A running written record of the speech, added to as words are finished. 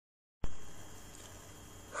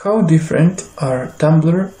How different are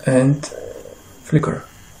Tumblr and Flickr?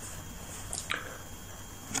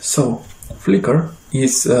 So, Flickr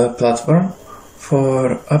is a platform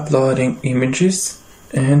for uploading images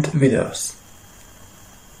and videos.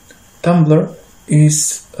 Tumblr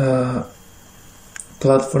is a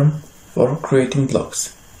platform for creating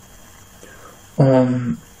blogs.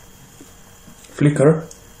 On Flickr,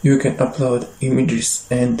 you can upload images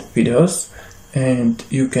and videos, and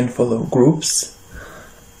you can follow groups.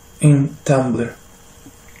 In Tumblr,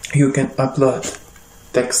 you can upload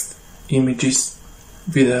text, images,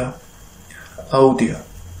 video, audio.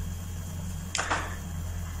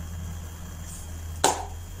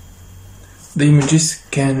 The images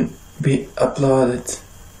can be uploaded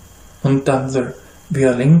on Tumblr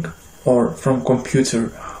via link or from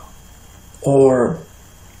computer or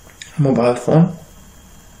mobile phone,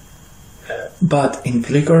 but in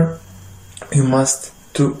Flickr you must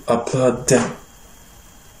to upload them.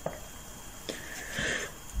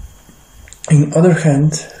 On the other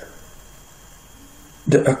hand,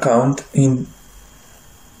 the account in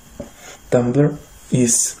Tumblr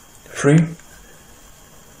is free,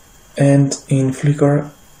 and in Flickr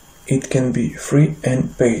it can be free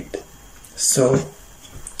and paid. So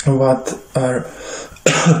what are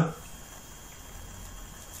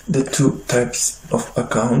the two types of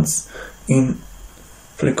accounts in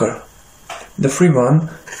Flickr? The free one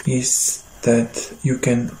is that you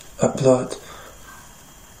can upload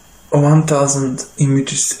 1000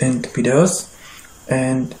 images and videos,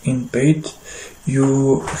 and in paid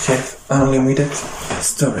you have unlimited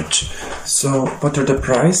storage. So what are the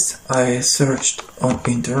price? I searched on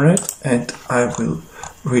internet and I will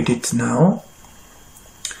read it now.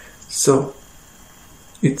 So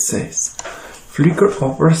it says Flickr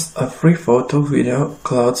offers a free photo video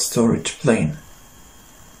cloud storage plan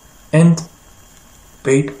and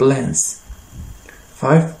paid plans,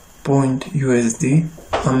 $5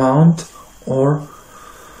 amount or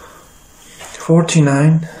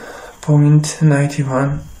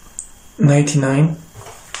 49.99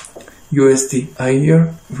 USD a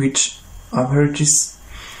year, which averages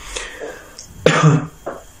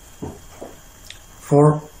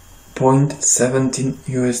 4.17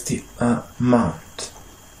 USD a month.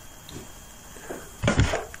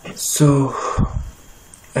 So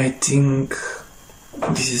I think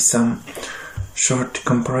this is some short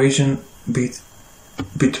comparison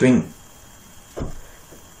between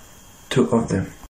two of them.